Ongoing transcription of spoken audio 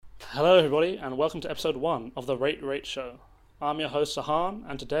Hello, everybody, and welcome to episode 1 of the Rate Show. I'm your host, Sahan,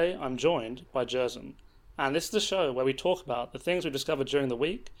 and today I'm joined by Jerzen. And this is the show where we talk about the things we discovered during the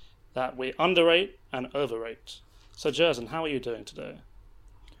week that we underrate and overrate. So, Jerzen, how are you doing today?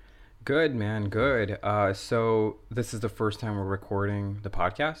 Good, man, good. So this is the first time we're recording the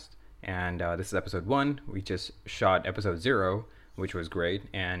podcast, and this is episode 1. We just shot episode 0, which was great,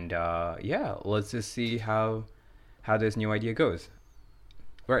 and yeah, let's just see how this new idea goes.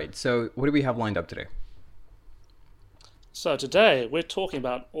 All right, so what do we have lined up today? So, today we're talking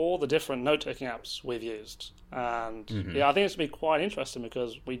about all the different note taking apps we've used. And Mm-hmm. yeah, I think it's going to be quite interesting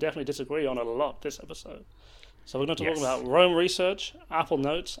because we definitely disagree on a lot this episode. So, we're going to talk Yes. about Roam Research, Apple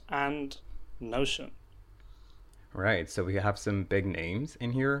Notes, and Notion. Right, so we have some big names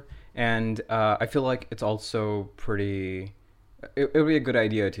in here, and I feel like it's also pretty. It would be a good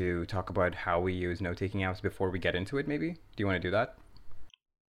idea to talk about how we use note-taking apps before we get into it. Maybe. Do you want to do that?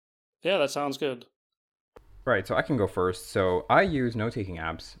 Yeah, that sounds good. Right, so I can go first. So I use note-taking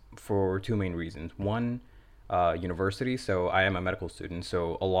apps for two main reasons. One, university. So I am a medical student,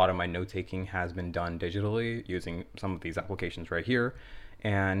 so a lot of my note-taking has been done digitally using some of these applications right here.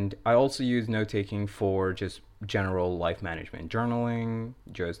 And I also use note-taking for just general life management, journaling,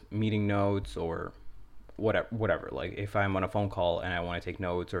 just meeting notes, or whatever. Like if I'm on a phone call and I want to take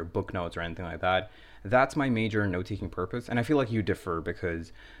notes or book notes or anything like that, that's my major note-taking purpose. And I feel like you differ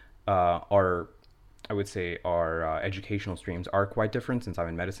because our I would say our educational streams are quite different. Since I'm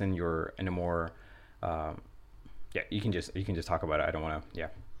in medicine, you're in a more yeah. You can just talk about it. I don't want to. Yeah,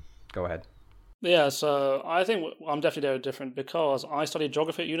 go ahead. Yeah, so I think I'm definitely very different because I studied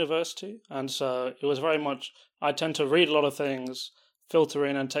geography at university, and so it was very much I tend to read a lot of things, filter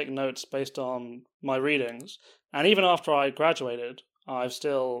in and take notes based on my readings. And even after I graduated, I've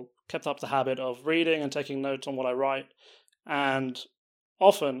still kept up the habit of reading and taking notes on what I write. And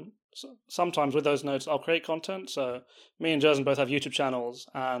often, sometimes with those notes, I'll create content. So me and Jerzen both have YouTube channels,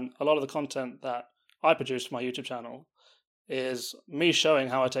 and a lot of the content that I produce for my YouTube channel is me showing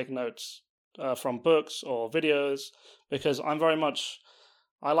how I take notes from books or videos because I'm very much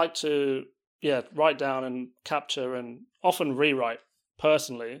I like to write down and capture and often rewrite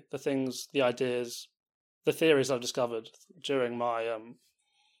personally the things, the ideas, the theories I've discovered during my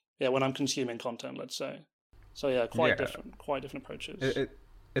when I'm consuming content, let's say. So yeah, Yeah, quite different approaches.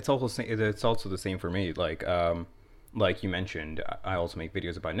 it's also the same for me. Like you mentioned, I also make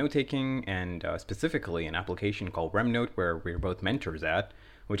videos about note taking and specifically an application called RemNote where we're both mentors at,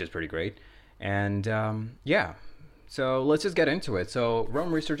 which is pretty great. And yeah, so let's just get into it. So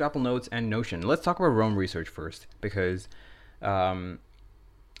Roam Research, Apple Notes, and Notion. Let's talk about Roam Research first because um,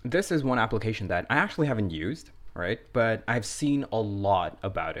 this is one application that I actually haven't used, right? But I've seen a lot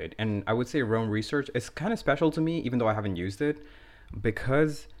about it. And I would say Roam Research is kind of special to me, even though I haven't used it,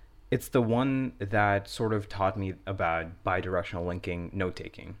 because it's the one that sort of taught me about bidirectional linking note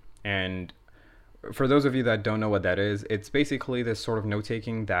taking. And for those of you that don't know what that is, it's basically this sort of note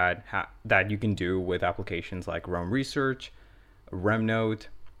taking that you can do with applications like Roam Research, RemNote,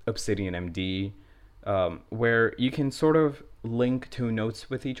 Obsidian MD, where you can sort of link two notes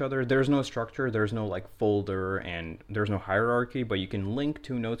with each other. There's no structure, there's no like folder, and there's no hierarchy, but you can link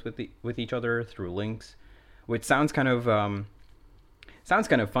two notes with each other through links, which sounds kind of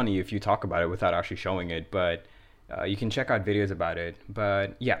funny if you talk about it without actually showing it. But you can check out videos about it.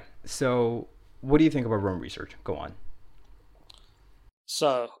 But yeah, so what do you think about Roam Research? Go on.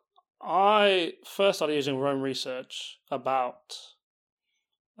 So I first started using Roam Research about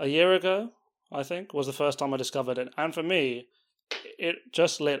a year ago, I think, was the first time I discovered it. And for me, it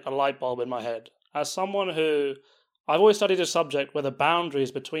just lit a light bulb in my head. As someone who I've always studied a subject where the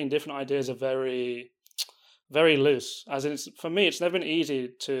boundaries between different ideas are very, very loose. As in, for me, it's never been easy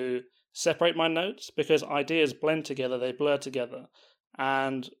to separate my notes because ideas blend together, they blur together.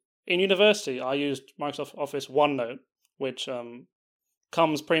 And in university, I used Microsoft Office OneNote, which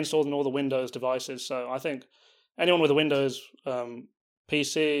comes pre-installed in all the Windows devices. So I think anyone with a Windows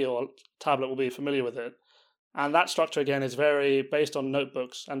PC or tablet will be familiar with it. And that structure again is very based on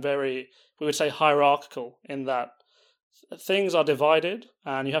notebooks and very, we would say, hierarchical in that things are divided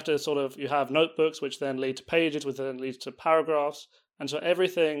and you have to you have notebooks which then lead to pages, which then leads to paragraphs. And so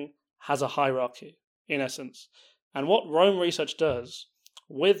everything has a hierarchy in essence. And what Roam Research does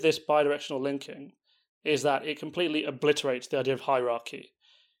with this bidirectional linking is that it completely obliterates the idea of hierarchy.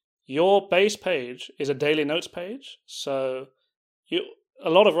 Your base page is a daily notes page. So a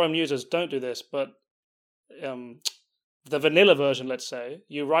lot of Roam users don't do this, but the vanilla version, let's say,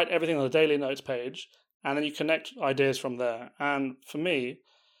 you write everything on the daily notes page and then you connect ideas from there. And for me,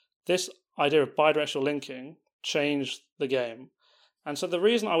 this idea of bidirectional linking changed the game And so the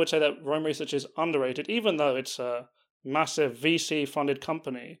reason I would say that Rome Research is underrated, even though it's a massive VC funded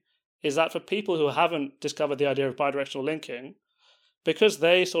company, is that for people who haven't discovered the idea of bidirectional linking, because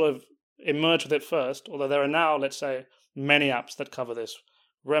they sort of emerged with it first, although there are now, let's say, many apps that cover this,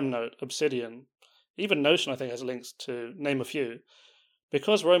 Remnote, Obsidian, even Notion, I think, has links to name a few.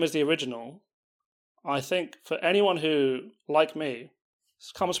 Because Rome is the original, I think for anyone who, like me,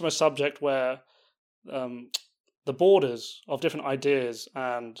 comes from a subject where the borders of different ideas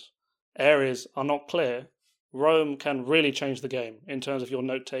and areas are not clear, Rome can really change the game in terms of your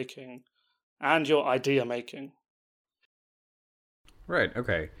note taking and your idea making. Right,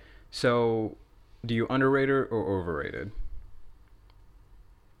 okay. So, do you underrate it or overrate it?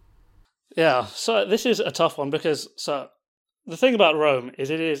 Yeah, so this is a tough one because the thing about Rome is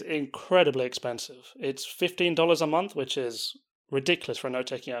it is incredibly expensive. It's $15 a month, which is ridiculous for a note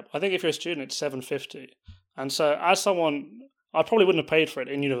taking app. I think if you're a student, it's $7.50. And so, as someone, I probably wouldn't have paid for it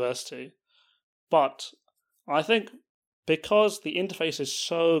in university, but I think because the interface is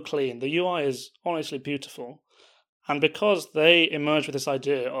so clean, the UI is honestly beautiful, and because they emerged with this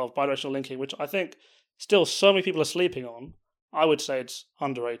idea of bidirectional linking, which I think still so many people are sleeping on, I would say it's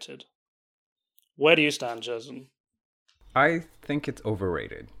underrated. Where do you stand, Jerzen? I think it's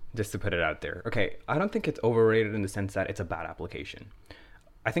overrated, just to put it out there. Okay, I don't think it's overrated in the sense that it's a bad application.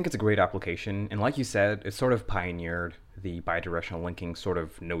 I think it's a great application, and like you said, it sort of pioneered the bidirectional linking sort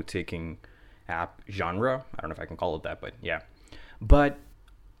of note-taking app genre. I don't know if I can call it that, but yeah. But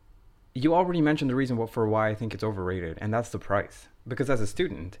you already mentioned the reason for why I think it's overrated, and that's the price. Because as a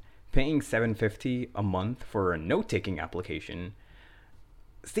student, paying $7.50 a month for a note-taking application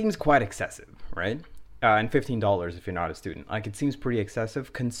seems quite excessive, right? And $15 if you're not a student. Like, it seems pretty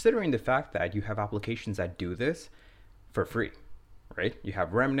excessive considering the fact that you have applications that do this for free, right? You have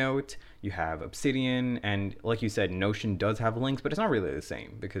Remnote, you have Obsidian, and like you said, Notion does have links, but it's not really the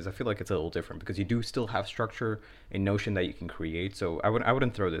same because I feel like it's a little different because you do still have structure in Notion that you can create. So I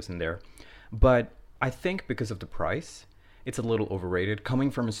wouldn't throw this in there. But I think because of the price, it's a little overrated coming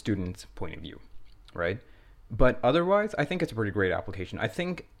from a student's point of view, right? But otherwise, I think it's a pretty great application. I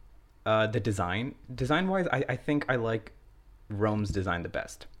think the design-wise, I think I like Rome's design the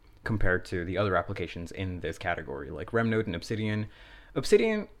best compared to the other applications in this category, like Remnote and Obsidian.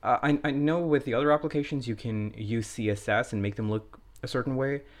 Obsidian, I know with the other applications you can use CSS and make them look a certain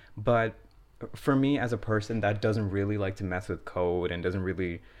way, but for me as a person that doesn't really like to mess with code and doesn't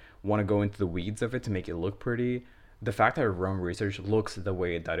really want to go into the weeds of it to make it look pretty, the fact that Rome Research looks the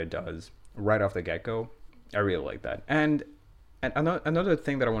way that it does right off the get-go, I really like that. And another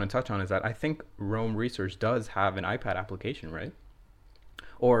thing that I want to touch on is that I think Rome Research does have an iPad application, right?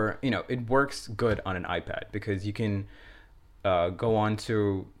 Or, it works good on an iPad because you can go on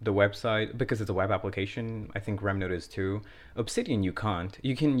to the website because it's a web application. I think Remnote is too. Obsidian, you can't.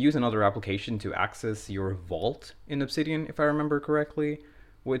 You can use another application to access your vault in Obsidian, if I remember correctly,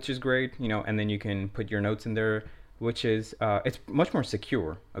 which is great, and then you can put your notes in there, which is, it's much more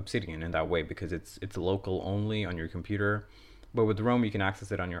secure, Obsidian, in that way because it's local only on your computer. But with Rome, you can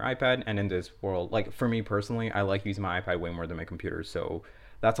access it on your iPad. And in this world, like for me personally, I like using my iPad way more than my computer. So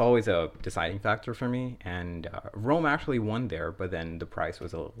that's always a deciding factor for me. And Rome actually won there, but then the price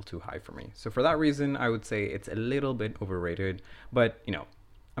was a little too high for me. So for that reason, I would say it's a little bit overrated. But,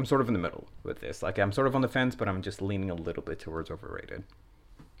 I'm sort of in the middle with this. Like, I'm sort of on the fence, but I'm just leaning a little bit towards overrated.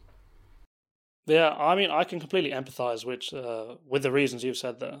 Yeah, I mean, I can completely empathize with the reasons you've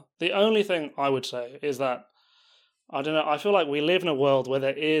said there. The only thing I would say is that, I don't know, I feel like we live in a world where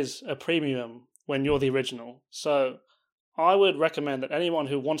there is a premium when you're the original. So I would recommend that anyone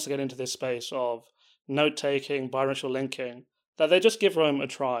who wants to get into this space of note-taking, bidirectional linking, that they just give Rome a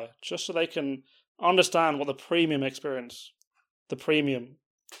try, just so they can understand what the premium experience, the premium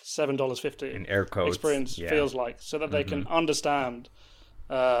 $7.50 in air quotes experience feels like, so that they can understand,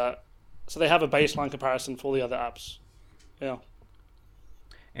 so they have a baseline comparison for the other apps. Yeah.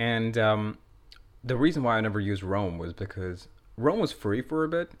 And the reason why I never used Rome was because Rome was free for a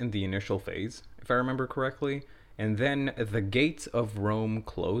bit in the initial phase, if I remember correctly. And then the gates of Rome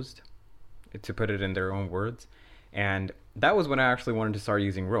closed, to put it in their own words. And that was when I actually wanted to start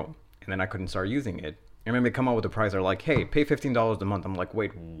using Rome. And then I couldn't start using it. And when they come out with a price, they're like, hey, pay $15 a month. I'm like,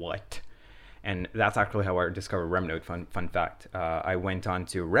 wait, what? And that's actually how I discovered Remnote. Fun fact. I went on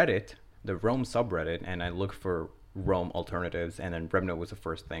to Reddit, the Rome subreddit, and I looked for Rome alternatives, and then Remnote was the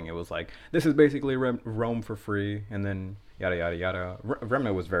first thing. It was like, this is basically Rome for free, and then yada yada yada.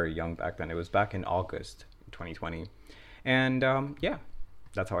 Remnote was very young back then. It was back in August 2020, and yeah,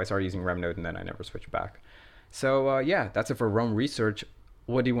 that's how I started using Remnote, and then I never switched back. So yeah, that's it for Rome Research.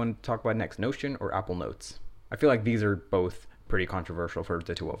 What do you want to talk about next, Notion or Apple Notes? I feel like these are both pretty controversial for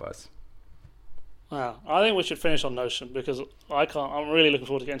the two of us. Wow. I think we should finish on Notion because I can't. I'm really looking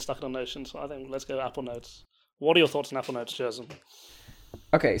forward to getting stuck on Notion. So I think let's go Apple Notes. What are your thoughts on Apple Notes, Jerzen?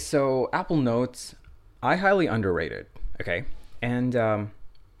 Okay, so Apple Notes, I highly underrate it. Okay, and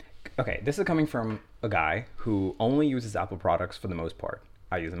okay, this is coming from a guy who only uses Apple products for the most part.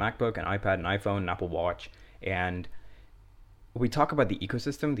 I use a MacBook, an iPad, an iPhone, an Apple Watch, and we talk about the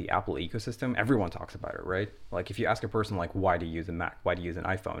ecosystem, the Apple ecosystem. Everyone talks about it, right? Like if you ask a person like, why do you use a Mac? Why do you use an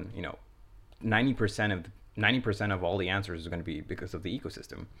iPhone? 90% of all the answers is going to be because of the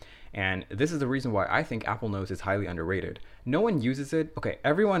ecosystem. And this is the reason why I think Apple Notes is highly underrated. No one uses it. Okay,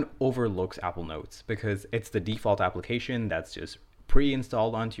 everyone overlooks Apple Notes because it's the default application that's just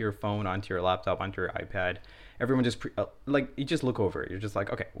pre-installed onto your phone, onto your laptop, onto your iPad. Everyone just you just look over it. You're just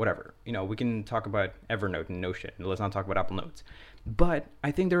like, okay, whatever. We can talk about Evernote and Notion. Let's not talk about Apple Notes. But I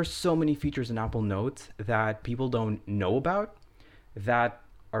think there are so many features in Apple Notes that people don't know about that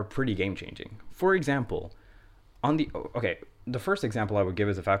are pretty game changing. For example, the first example I would give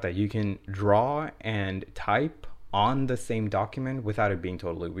is the fact that you can draw and type on the same document without it being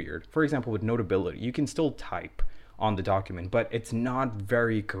totally weird. For example, with Notability, you can still type on the document, but it's not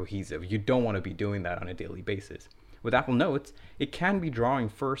very cohesive. You don't want to be doing that on a daily basis. With Apple Notes, it can be drawing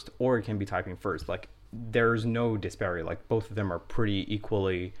first or it can be typing first. Like there's no disparity. Like both of them are pretty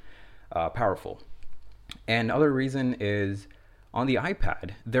equally powerful. And other reason is on the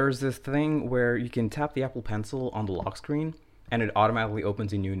iPad, there's this thing where you can tap the Apple Pencil on the lock screen and it automatically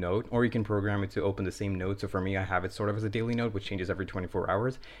opens a new note, or you can program it to open the same note. So for me, I have it sort of as a daily note, which changes every 24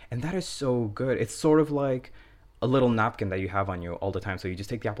 hours. And that is so good. It's sort of like a little napkin that you have on you all the time. So you just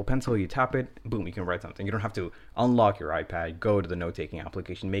take the Apple Pencil, you tap it, boom, you can write something. You don't have to unlock your iPad, go to the note-taking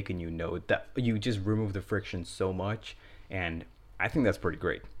application, make a new note. That you just remove the friction so much, and I think that's pretty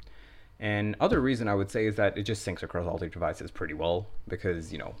great. And other reason I would say is that it just syncs across all their devices pretty well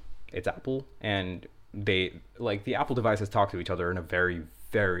because, it's Apple and the Apple devices talk to each other in a very,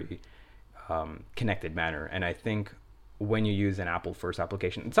 very connected manner. And I think when you use an Apple first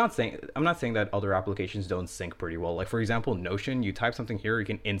application, I'm not saying that other applications don't sync pretty well. Like for example, Notion, you type something here, you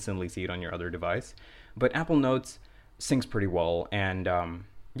can instantly see it on your other device, but Apple Notes syncs pretty well. And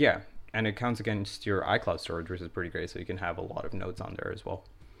and it counts against your iCloud storage, which is pretty great. So you can have a lot of notes on there as well.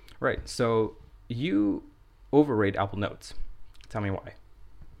 Right. So you overrate Apple Notes. Tell me why.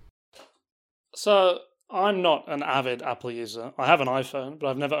 So I'm not an avid Apple user. I have an iPhone, but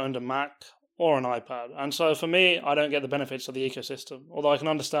I've never owned a Mac or an iPad. And so for me, I don't get the benefits of the ecosystem. Although I can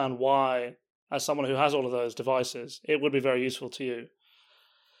understand why, as someone who has all of those devices, it would be very useful to you.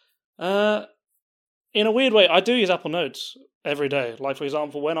 In a weird way, I do use Apple Notes every day. Like, for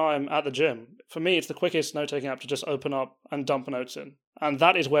example, when I'm at the gym, for me, it's the quickest note-taking app to just open up and dump notes in. And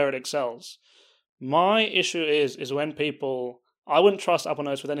that is where it excels. My issue is when people... I wouldn't trust Apple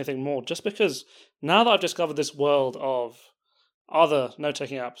Notes with anything more, just because now that I've discovered this world of other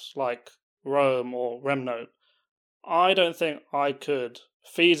note-taking apps like Roam or RemNote, I don't think I could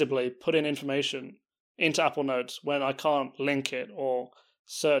feasibly put in information into Apple Notes when I can't link it or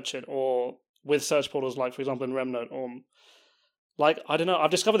search it, or with search portals like, for example, in RemNote, or I don't know, I've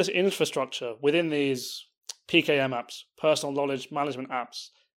discovered this infrastructure within these PKM apps, personal knowledge management apps,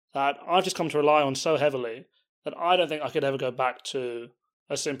 that I've just come to rely on so heavily that I don't think I could ever go back to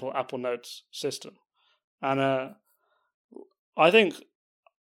a simple Apple Notes system. And I think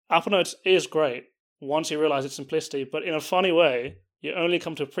Apple Notes is great once you realize its simplicity, but in a funny way, you only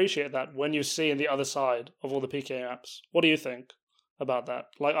come to appreciate that when you see in the other side of all the PKM apps. What do you think about that?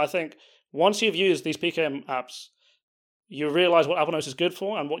 I think once you've used these PKM apps, you realize what Apple Notes is good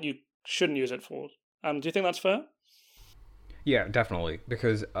for and what you shouldn't use it for. And do you think that's fair? Yeah, definitely.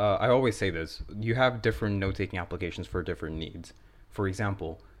 Because I always say this, you have different note-taking applications for different needs. For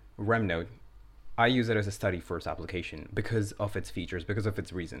example, RemNote, I use it as a study first application because of its features, because of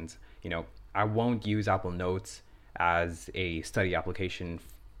its reasons. I won't use Apple Notes as a study application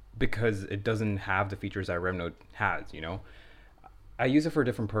because it doesn't have the features that RemNote has. I use it for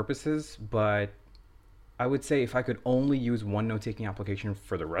different purposes, but I would say if I could only use one note-taking application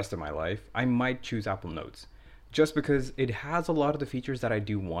for the rest of my life, I might choose Apple Notes. Just because it has a lot of the features that I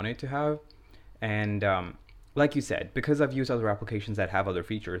do want it to have. And like you said, because I've used other applications that have other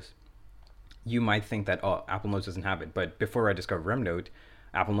features, you might think that, oh, Apple Notes doesn't have it. But before I discovered RemNote,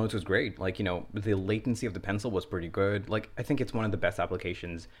 Apple Notes was great. The latency of the pencil was pretty good. I think it's one of the best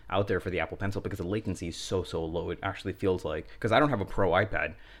applications out there for the Apple Pencil because the latency is so low. It actually feels like, because I don't have a Pro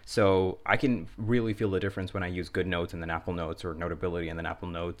iPad, so I can really feel the difference when I use GoodNotes and then Apple Notes, or Notability and then Apple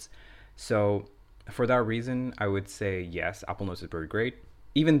Notes. So for that reason, I would say yes, Apple Notes is very great.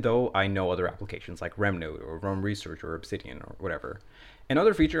 even though I know other applications like RemNode or Rome Research or Obsidian or whatever.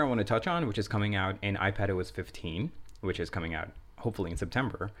 Another feature I want to touch on, which is coming out in iPadOS 15, which is coming out hopefully in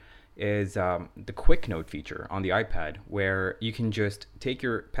September, is the Quick Note feature on the iPad, where you can just take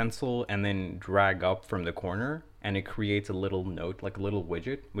your pencil and then drag up from the corner, and it creates a little note, like a little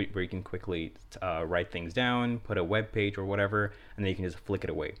widget, where you can quickly write things down, put a web page or whatever, and then you can just flick it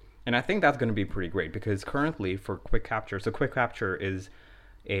away. And I think that's going to be pretty great because currently for quick capture, so quick capture is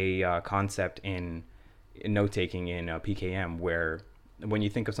a concept in note taking in PKM, where when you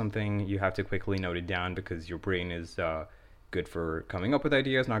think of something, you have to quickly note it down because your brain is good for coming up with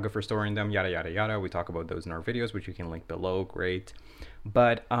ideas, not good for storing them, yada, yada, yada. We talk about those in our videos, which you can link below. Great.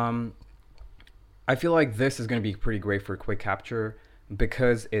 But I feel like this is going to be pretty great for quick capture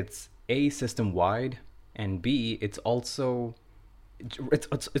because it's A, system wide, and B, it's also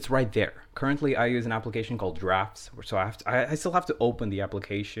it's right there. Currently, I use an application called Drafts, so I still have to open the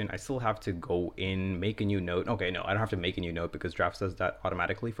application. I still have to go in, make a new note. Okay, no, I don't have to make a new note because Drafts does that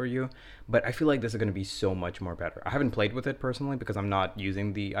automatically for you. But I feel like this is going to be so much more better. I haven't played with it personally because I'm not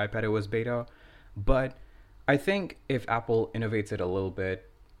using the iPadOS beta, but I think if Apple innovates it a little bit,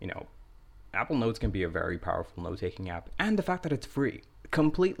 Apple Notes can be a very powerful note-taking app, and the fact that it's free,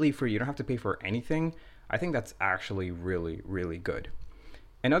 completely free, you don't have to pay for anything. I think that's actually really, really good.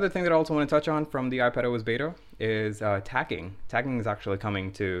 Another thing that I also want to touch on from the iPadOS beta is tagging. Tagging is actually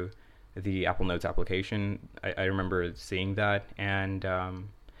coming to the Apple Notes application. I remember seeing that, and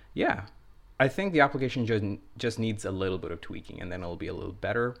yeah, I think the application just needs a little bit of tweaking, and then it'll be a little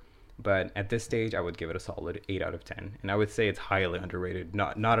better. But at this stage, I would give it a solid 8 out of 10, and I would say it's highly underrated.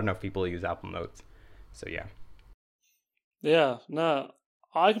 Not enough people use Apple Notes, so yeah. Yeah, no,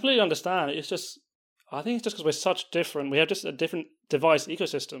 I completely understand. I think it's just because we're such different. We have just a different device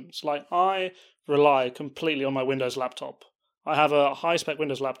ecosystems. Like, I rely completely on my Windows laptop. I have a high-spec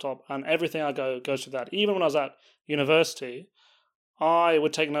Windows laptop, and everything I goes through that. Even when I was at university, I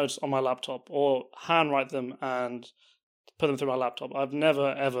would take notes on my laptop or handwrite them and put them through my laptop. I've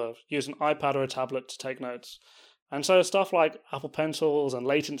never, ever used an iPad or a tablet to take notes. And so stuff like Apple Pencils and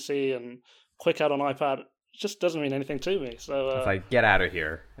latency and quick add on iPad just doesn't mean anything to me. So it's like, get out of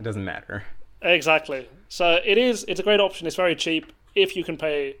here. It doesn't matter. Exactly. So it's a great option. It's very cheap if you can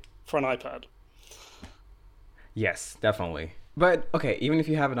pay for an iPad. Yes, definitely. But okay, even if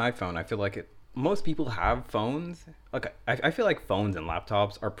you have an iPhone, I feel like most people have phones. Okay, I feel like phones and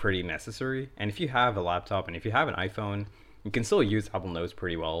laptops are pretty necessary. And if you have a laptop and if you have an iPhone, you can still use Apple Notes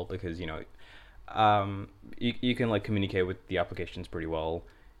pretty well because you can like communicate with the applications pretty well.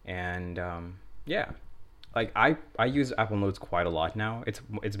 And yeah. Like I use Apple Notes quite a lot now.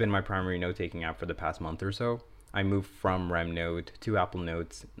 It's been my primary note-taking app for the past month or so. I moved from RemNote to Apple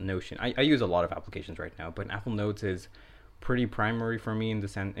Notes, Notion. I use a lot of applications right now, but Apple Notes is pretty primary for me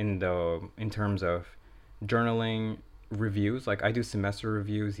in terms of journaling, reviews. Like I do semester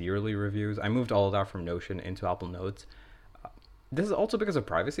reviews, yearly reviews. I moved all of that from Notion into Apple Notes. This is also because of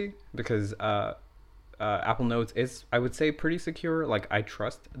privacy, because Apple Notes is, I would say, pretty secure. Like, I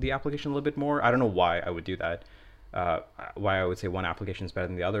trust the application a little bit more. I don't know why I would do that. Why I would say one application is better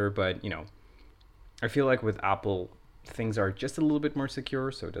than the other. But, I feel like with Apple, things are just a little bit more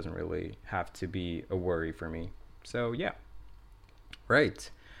secure. So it doesn't really have to be a worry for me. So, yeah.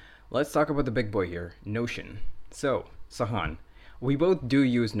 Right. Let's talk about the big boy here, Notion. So, Sahan, we both do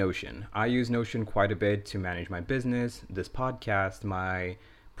use Notion. I use Notion quite a bit to manage my business, this podcast, my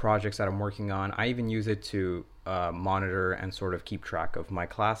projects that I'm working on. I even use it to monitor and sort of keep track of my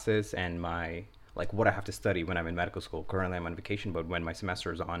classes and what I have to study when I'm in medical school. Currently I'm on vacation, but when my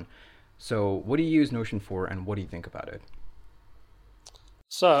semester is on. So what do you use Notion for, and what do you think about it?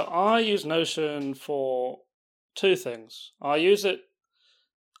 So I use Notion for two things. I use it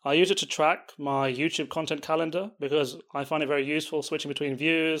to track my YouTube content calendar because I find it very useful switching between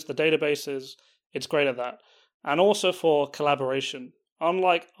views, the databases. It's great at that. And also for collaboration.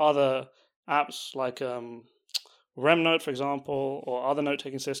 Unlike other apps like RemNote, for example, or other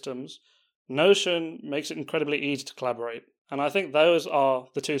note-taking systems, Notion makes it incredibly easy to collaborate. And I think those are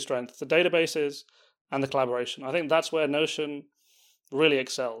the two strengths, the databases and the collaboration. I think that's where Notion really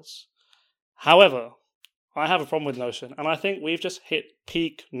excels. However, I have a problem with Notion, and I think we've just hit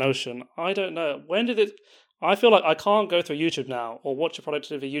peak Notion. I don't know. I feel like I can't go through YouTube now or watch a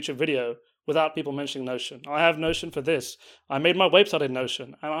productivity YouTube video without people mentioning Notion. I have Notion for this. I made my website in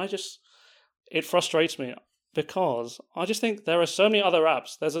Notion, and it frustrates me because I just think there are so many other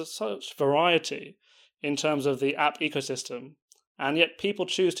apps. There's such variety in terms of the app ecosystem, and yet people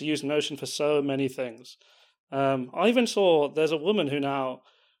choose to use Notion for so many things. I even saw there's a woman who now,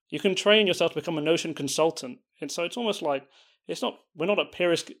 you can train yourself to become a Notion consultant. And so it's almost like it's not, we're not at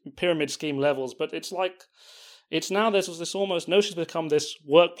pyramid scheme levels, but it's like, it's now there's this almost, Notion's become this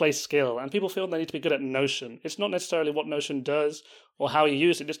workplace skill, and people feel they need to be good at Notion. It's not necessarily what Notion does or how you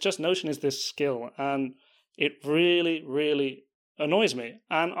use it. It's just Notion is this skill, and it really, really annoys me.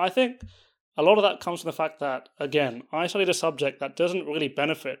 And I think a lot of that comes from the fact that, again, I studied a subject that doesn't really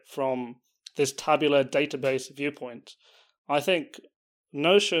benefit from this tabular database viewpoint. I think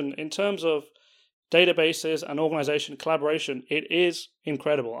Notion, in terms of databases and organization collaboration, it is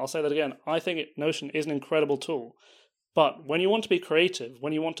incredible. I'll say that again. I think Notion is an incredible tool. But when you want to be creative,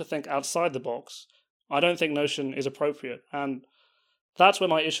 when you want to think outside the box, I don't think Notion is appropriate. And that's where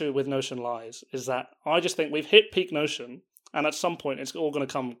my issue with Notion lies, is that I just think we've hit peak Notion, and at some point it's all going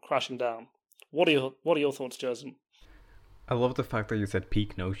to come crashing down. What are your thoughts, Jerzen? I love the fact that you said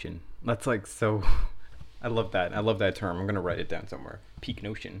peak Notion. That's like so. I love that. I love that term. I'm gonna write it down somewhere. Peak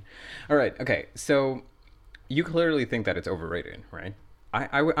Notion. All right. Okay. So you clearly think that it's overrated, right?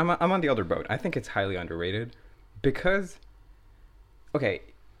 I'm on the other boat. I think it's highly underrated because, okay,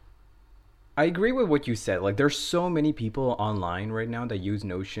 I agree with what you said. Like, there's so many people online right now that use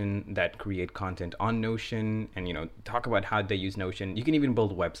Notion, that create content on Notion, and talk about how they use Notion. You can even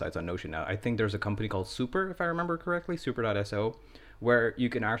build websites on Notion now. I think there's a company called Super, if I remember correctly, super.so, where you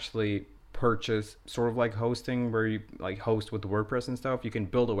can actually purchase sort of like hosting, where you like host with WordPress and stuff. You can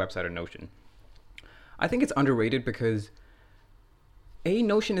build a website on Notion. I think it's underrated because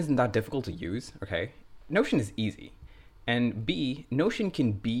Notion isn't that difficult to use. Okay, Notion is easy. And B, Notion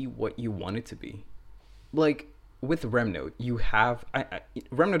can be what you want it to be. Like with RemNote, you have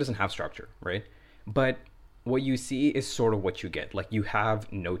RemNote doesn't have structure, right? But what you see is sort of what you get. Like you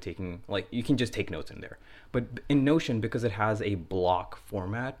have note taking, like you can just take notes in there. But in Notion, because it has a block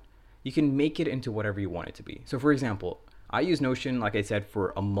format, you can make it into whatever you want it to be. So for example, I use Notion, like I said,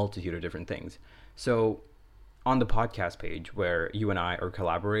 for a multitude of different things. So on the podcast page where you and I are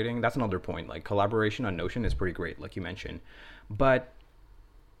collaborating, that's another point. Like collaboration on Notion is pretty great, like you mentioned. But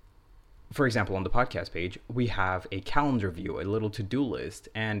for example, on the podcast page, we have a calendar view, a little to-do list,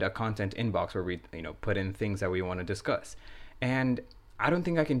 and a content inbox where we, put in things that we want to discuss. And I don't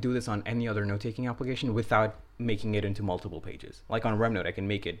think I can do this on any other note-taking application without making it into multiple pages. Like on RemNote, I can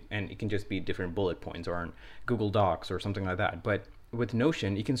make it, and it can just be different bullet points, or on Google Docs or something like that. But with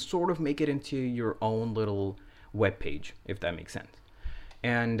Notion, you can sort of make it into your own little web page, if that makes sense.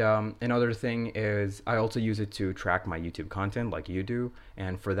 And another thing is I also use it to track my YouTube content like you do.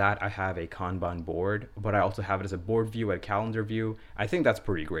 And for that, I have a Kanban board, but I also have it as a board view, a calendar view. I think that's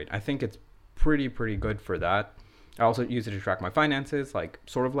pretty great. I think it's pretty good for that. I also use it to track my finances, like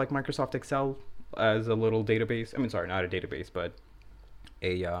sort of like Microsoft Excel as a little database. I mean, sorry, not a database, but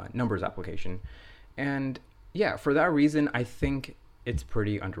a numbers application. And yeah, for that reason, I think it's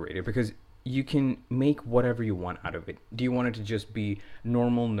pretty underrated because you can make whatever you want out of it. Do you want it to just be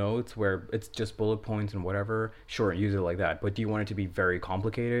normal notes where it's just bullet points and whatever? Sure, use it like that. But do you want it to be very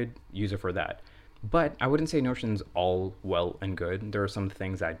complicated? Use it for that. But I wouldn't say Notion's all well and good. There are some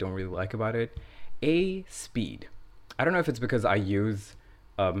things I don't really like about it. Speed. I don't know if it's because I use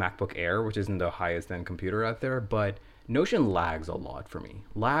a MacBook Air, which isn't the highest end computer out there, but Notion lags a lot for me.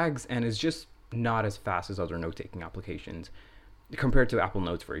 Lags and is just not as fast as other note-taking applications. Compared to Apple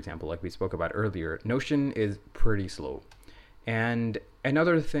Notes, for example, like we spoke about earlier, Notion is pretty slow. And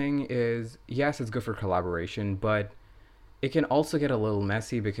another thing is, yes, it's good for collaboration, but it can also get a little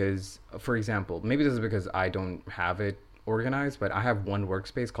messy because, for example, maybe this is because I don't have it organized, but I have one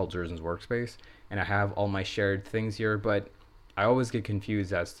workspace called Jerzen's Workspace, and I have all my shared things here, but I always get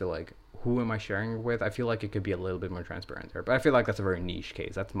confused as to like, who am I sharing it with? I feel like it could be a little bit more transparent there, but I feel like that's a very niche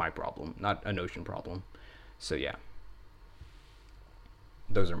case. That's my problem, not a Notion problem. So yeah.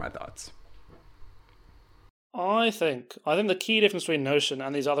 Those are my thoughts. I think the key difference between Notion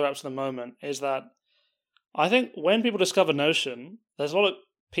and these other apps at the moment is that I think when people discover Notion, there's a lot of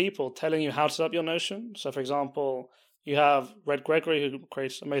people telling you how to set up your Notion. So, for example, you have Red Gregory, who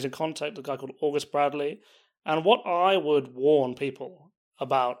creates amazing content, a guy called August Bradley. And what I would warn people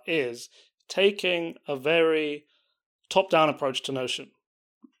about is taking a very top-down approach to Notion.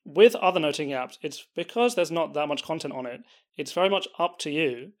 With other noting apps, it's because there's not that much content on it. It's very much up to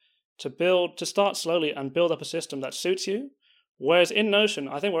you to start slowly and build up a system that suits you. Whereas in Notion,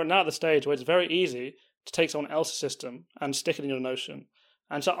 I think we're now at the stage where it's very easy to take someone else's system and stick it in your Notion.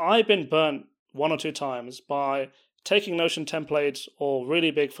 And so I've been burnt one or two times by taking Notion templates or really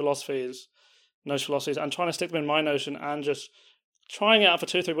big philosophies, Notion philosophies, and trying to stick them in my Notion and just trying it out for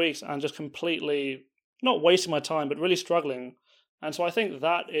 2-3 weeks and just completely not wasting my time, but really struggling. And so I think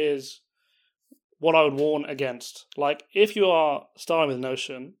that is what I would warn against. Like, if you are starting with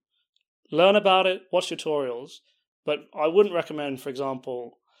Notion, learn about it, watch tutorials, But I wouldn't recommend, for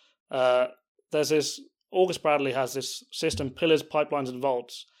example, there's this August Bradley has this system, pillars, pipelines, and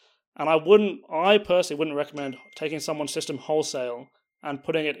vaults. And I personally wouldn't recommend taking someone's system wholesale and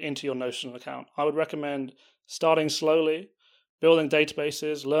putting it into your Notion account. I would recommend starting slowly, building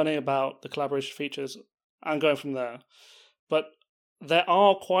databases, learning about the collaboration features, and going from there. But there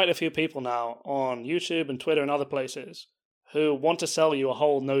are quite a few people now on YouTube and Twitter and other places who want to sell you a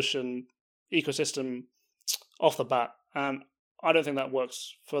whole Notion ecosystem off the bat, and I don't think that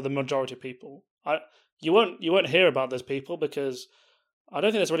works for the majority of people. You won't hear about those people because I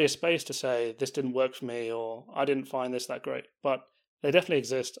don't think there's really a space to say this didn't work for me or I didn't find this that great. But they definitely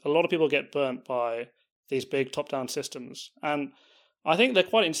exist. A lot of people get burnt by these big top-down systems, and I think they're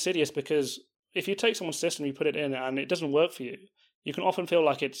quite insidious because if you take someone's system, you put it in, and it doesn't work for you, you can often feel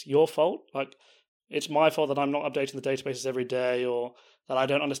like it's your fault. Like, it's my fault that I'm not updating the databases every day, or that I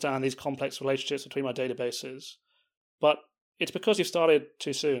don't understand these complex relationships between my databases. But it's because you've started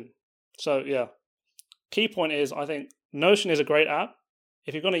too soon. So, yeah. Key point is, I think Notion is a great app.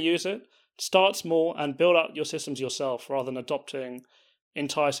 If you're going to use it, start small and build out your systems yourself rather than adopting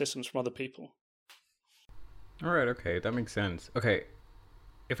entire systems from other people. All right, okay, that makes sense. Okay,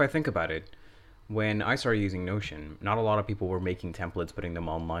 if I think about it, when I started using Notion, not a lot of people were making templates, putting them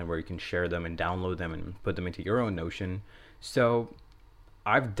online where you can share them and download them and put them into your own Notion. So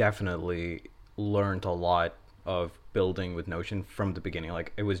I've definitely learned a lot of building with Notion from the beginning.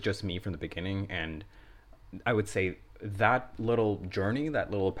 Like, it was just me from the beginning, and I would say that little journey, that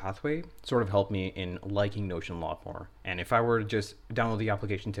little pathway sort of helped me in liking Notion a lot more. And if I were to just download the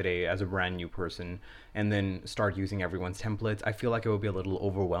application today as a brand new person and then start using everyone's templates, I feel like it would be a little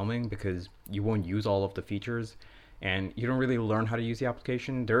overwhelming because you won't use all of the features and you don't really learn how to use the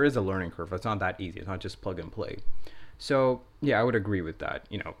application. There is a learning curve. It's not that easy. It's not just plug and play. So yeah, I would agree with that.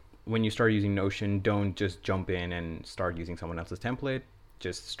 You know, when you start using Notion, don't just jump in and start using someone else's template.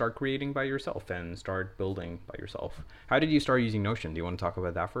 Just start creating by yourself and start building by yourself. How did you start using Notion? Do you want to talk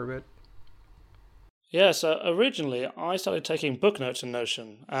about that for a bit? Yeah, so originally I started taking book notes in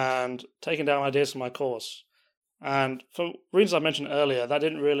Notion and taking down ideas for my course. And for reasons I mentioned earlier, that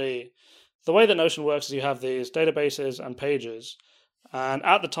didn't really... The way that Notion works is you have these databases and pages. And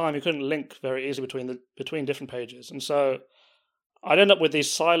at the time, you couldn't link very easily between different pages. And so I'd end up with these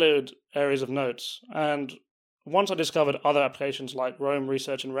siloed areas of notes. And once I discovered other applications like Roam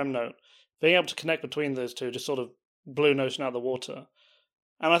Research and RemNote, being able to connect between those two just sort of blew Notion out of the water.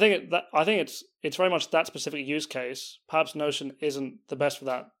 And I think it's very much that specific use case. Perhaps Notion isn't the best for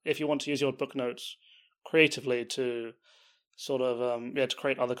that if you want to use your book notes creatively to sort of to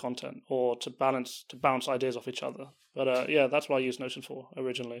create other content or to bounce ideas off each other. But yeah, that's what I used Notion for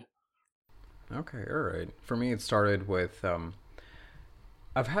originally. Okay, all right. For me, it started with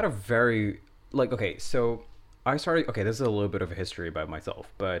I've had a very okay, so I started, okay, this is a little bit of a history about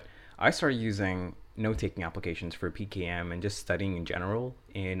myself, but I started using note-taking applications for PKM and just studying in general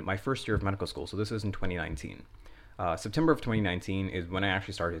in my first year of medical school. So this is in 2019. September of 2019 is when I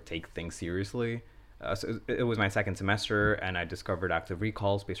actually started to take things seriously. So it was my second semester, and I discovered active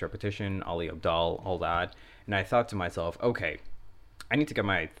recall, spaced repetition, Ali Abdal, all that. And I thought to myself, okay, I need to get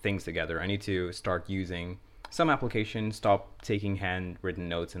my things together. I need to start using some applications, stop taking handwritten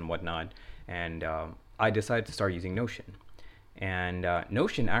notes and whatnot. And I decided to start using Notion. And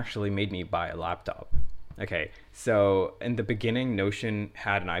Notion actually made me buy a laptop. Okay, so in the beginning, Notion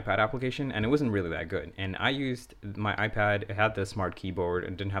had an iPad application, and it wasn't really that good. And I used my iPad, it had the smart keyboard,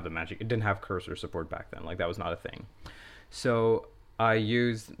 and didn't have it didn't have cursor support back then. Like, that was not a thing. So I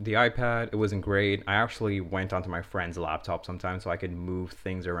used the iPad, it wasn't great. I actually went onto my friend's laptop sometimes so I could move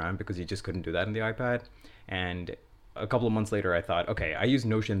things around because you just couldn't do that in the iPad. And a couple of months later, I thought, okay, I use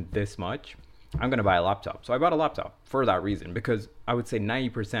Notion this much, I'm going to buy a laptop. So I bought a laptop for that reason, because I would say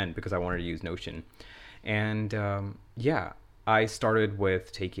 90% because I wanted to use Notion. And yeah, I started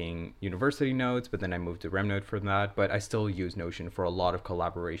with taking university notes, but then I moved to RemNote for that. But I still use Notion for a lot of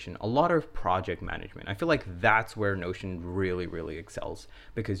collaboration, a lot of project management. I feel like that's where Notion really, really excels,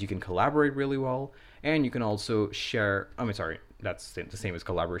 because you can collaborate really well, and you can also share, that's the same as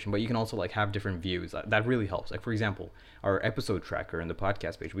collaboration, but you can also like have different views. That really helps. Like, for example, our episode tracker in the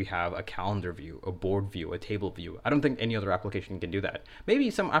podcast page, we have a calendar view, a board view, a table view. I don't think any other application can do that. Maybe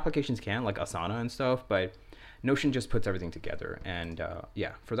some applications can, like Asana and stuff, but Notion just puts everything together. And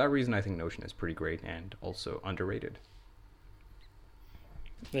yeah, for that reason, I think Notion is pretty great and also underrated.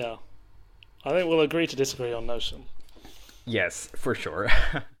 Yeah, I think we'll agree to disagree on Notion. Yes, for sure.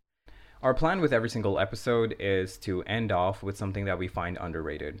 Our plan with every single episode is to end off with something that we find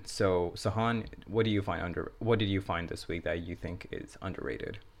underrated. So, Sahan, what did you find this week that you think is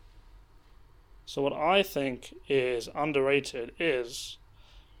underrated? So what I think is underrated is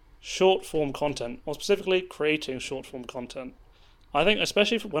short form content, or specifically creating short form content. I think,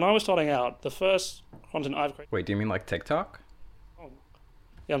 especially when I was starting out, the first content I've created. Wait, do you mean like TikTok? Oh,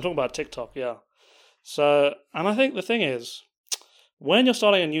 yeah, I'm talking about TikTok, yeah. So, and I think the thing is, when you're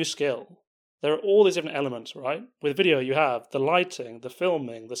starting a new skill, there are all these different elements, right? With video, you have the lighting, the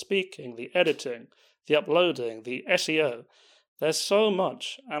filming, the speaking, the editing, the uploading, the SEO. There's so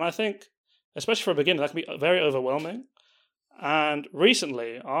much. And I think, especially for a beginner, that can be very overwhelming. And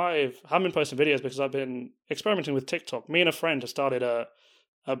recently, haven't been posting videos because I've been experimenting with TikTok. Me and a friend have started a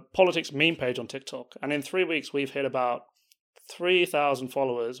politics meme page on TikTok. And in 3 weeks, we've hit about 3,000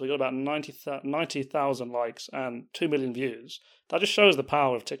 followers. We got about 90,000 likes and 2 million views. That just shows the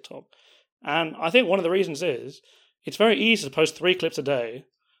power of TikTok. And I think one of the reasons is it's very easy to post 3 clips a day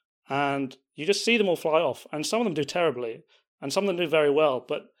and you just see them all fly off. And some of them do terribly and some of them do very well.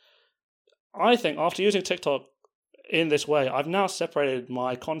 But I think after using TikTok in this way, I've now separated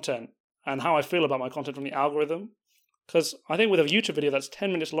my content and how I feel about my content from the algorithm. Because I think with a YouTube video that's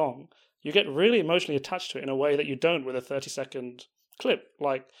 10 minutes long, you get really emotionally attached to it in a way that you don't with a 30-second clip.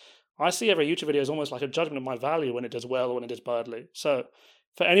 Like, I see every YouTube video as almost like a judgment of my value when it does well or when it does badly. So,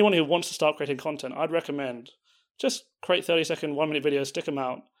 for anyone who wants to start creating content, I'd recommend just create 30-second, 1-minute videos, stick them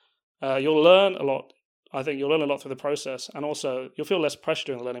out. You'll learn a lot. I think you'll learn a lot through the process. And also, you'll feel less pressure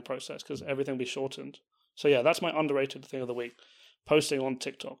during the learning process because everything will be shortened. So, yeah, that's my underrated thing of the week, posting on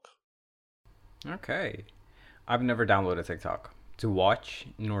TikTok. Okay. I've never downloaded TikTok to watch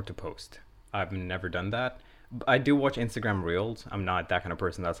nor to post. I've never done that. I do watch Instagram Reels. I'm not that kind of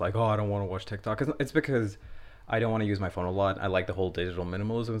person that's like, oh, I don't want to watch TikTok. It's because I don't want to use my phone a lot. I like the whole digital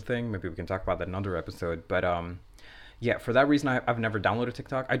minimalism thing. Maybe we can talk about that in another episode. But yeah, for that reason, I've never downloaded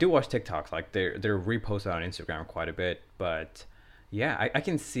TikTok. I do watch TikToks. Like they're reposted on Instagram quite a bit. But yeah, I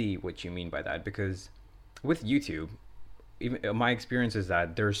can see what you mean by that because with YouTube, even my experience is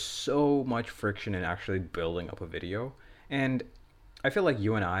that there's so much friction in actually building up a video. And I feel like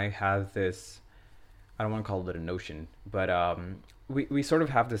you and I have this, I don't want to call it a notion, but we sort of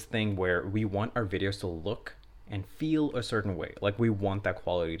have this thing where we want our videos to look and feel a certain way. Like we want that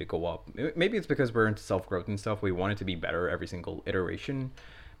quality to go up. Maybe it's because we're into self-growth and stuff. We want it to be better every single iteration.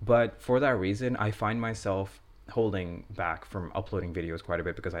 But for that reason, I find myself holding back from uploading videos quite a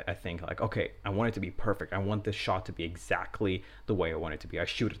bit because I think like, okay, I want it to be perfect. I want this shot to be exactly the way I want it to be. I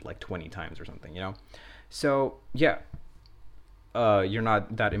shoot it like 20 times or something, you know? So yeah, you're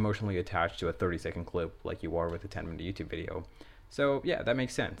not that emotionally attached to a 30-second clip like you are with a 10-minute YouTube video. So yeah, that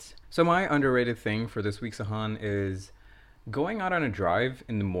makes sense. So my underrated thing for this week, Sahan, is going out on a drive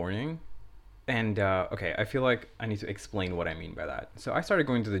in the morning. And okay, I feel like I need to explain what I mean by that. So I started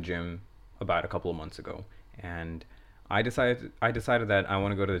going to the gym about a couple of months ago, and I decided that I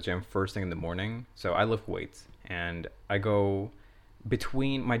want to go to the gym first thing in the morning. So I lift weights, and I go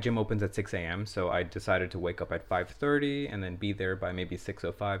between my gym opens at 6 a.m. So I decided to wake up at 5:30 and then be there by maybe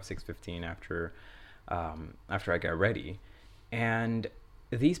 6:05, 6:15 after I get ready. And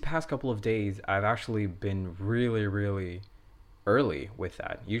these past couple of days, I've actually been really, really early with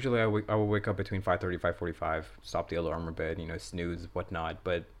that. Usually I will wake up between 5:30, 5:45, stop the alarm a bit, snooze, whatnot.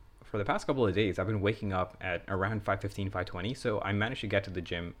 But for the past couple of days, I've been waking up at around 5:15, 5:20. So I managed to get to the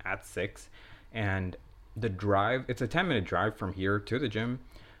gym at 6. And the drive, it's a 10-minute drive from here to the gym,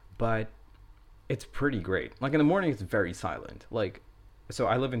 but it's pretty great. Like in the morning, it's very silent. Like, so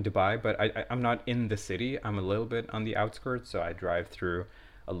I live in Dubai, but I'm not in the city. I'm a little bit on the outskirts, so I drive through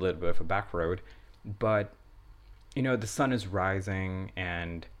a little bit of a back road. But, the sun is rising,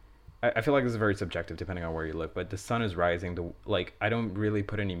 and I feel like this is very subjective depending on where you live, but the sun is rising. I don't really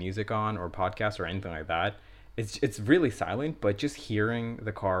put any music on or podcasts or anything like that. It's really silent, but just hearing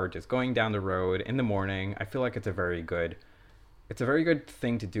the car just going down the road in the morning, I feel like it's a very good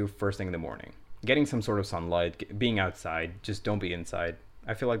thing to do first thing in the morning. Getting some sort of sunlight, being outside, just don't be inside.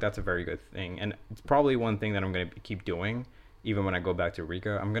 I feel like that's a very good thing. And it's probably one thing that I'm going to keep doing, even when I go back to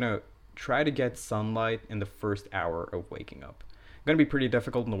Riga. I'm going to try to get sunlight in the first hour of waking up. It's going to be pretty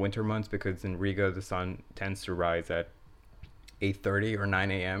difficult in the winter months because in Riga, the sun tends to rise at 8:30 or 9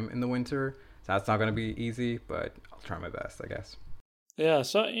 a.m. in the winter. So that's not going to be easy, but I'll try my best, I guess. Yeah,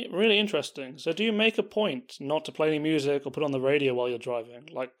 so really interesting. So do you make a point not to play any music or put on the radio while you're driving?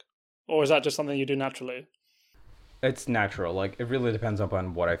 Or is that just something you do naturally? It's natural. Like, it really depends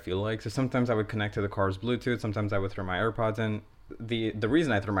upon what I feel like. So sometimes I would connect to the car's Bluetooth. Sometimes I would throw my AirPods in. The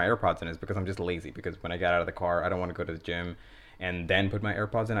reason I throw my AirPods in is because I'm just lazy. Because when I get out of the car, I don't want to go to the gym and then put my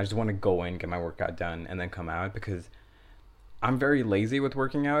AirPods in. I just want to go in, get my workout done, and then come out. Because I'm very lazy with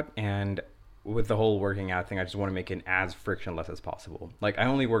working out. And with the whole working out thing, I just want to make it as frictionless as possible. Like, I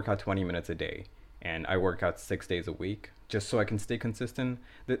only work out 20 minutes a day. and I work out 6 days a week just so I can stay consistent.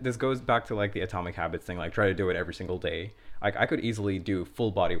 This goes back to like the atomic habits thing, like try to do it every single day. Like I could easily do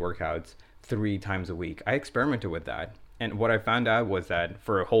full body workouts 3 times a week. I experimented with that. And what I found out was that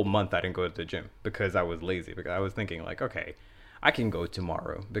for a whole month, I didn't go to the gym because I was lazy. Because I was thinking like, okay, I can go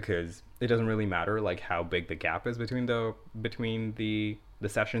tomorrow because it doesn't really matter like how big the gap is between the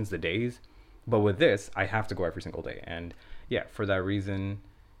sessions, the days. But with this, I have to go every single day. And yeah, for that reason,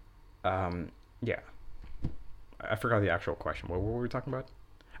 yeah, I forgot the actual question. What were we talking about?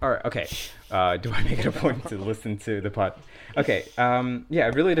 All right. Okay. Do I make it a point to listen to the pod? Okay. Yeah,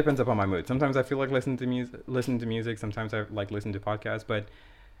 it really depends upon my mood. Sometimes I feel like listening to music. Sometimes I like listen to podcasts. But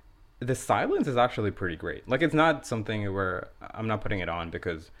the silence is actually pretty great. Like it's not something where I'm not putting it on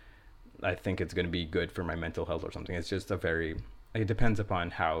because I think it's going to be good for my mental health or something. It's just it depends upon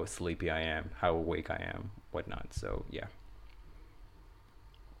how sleepy I am, how awake I am, whatnot. So yeah.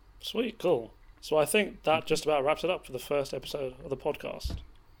 Sweet, cool. So I think that just about wraps it up for the first episode of the podcast.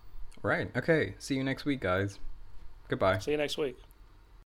 Right. Okay. See you next week, guys. Goodbye. See you next week.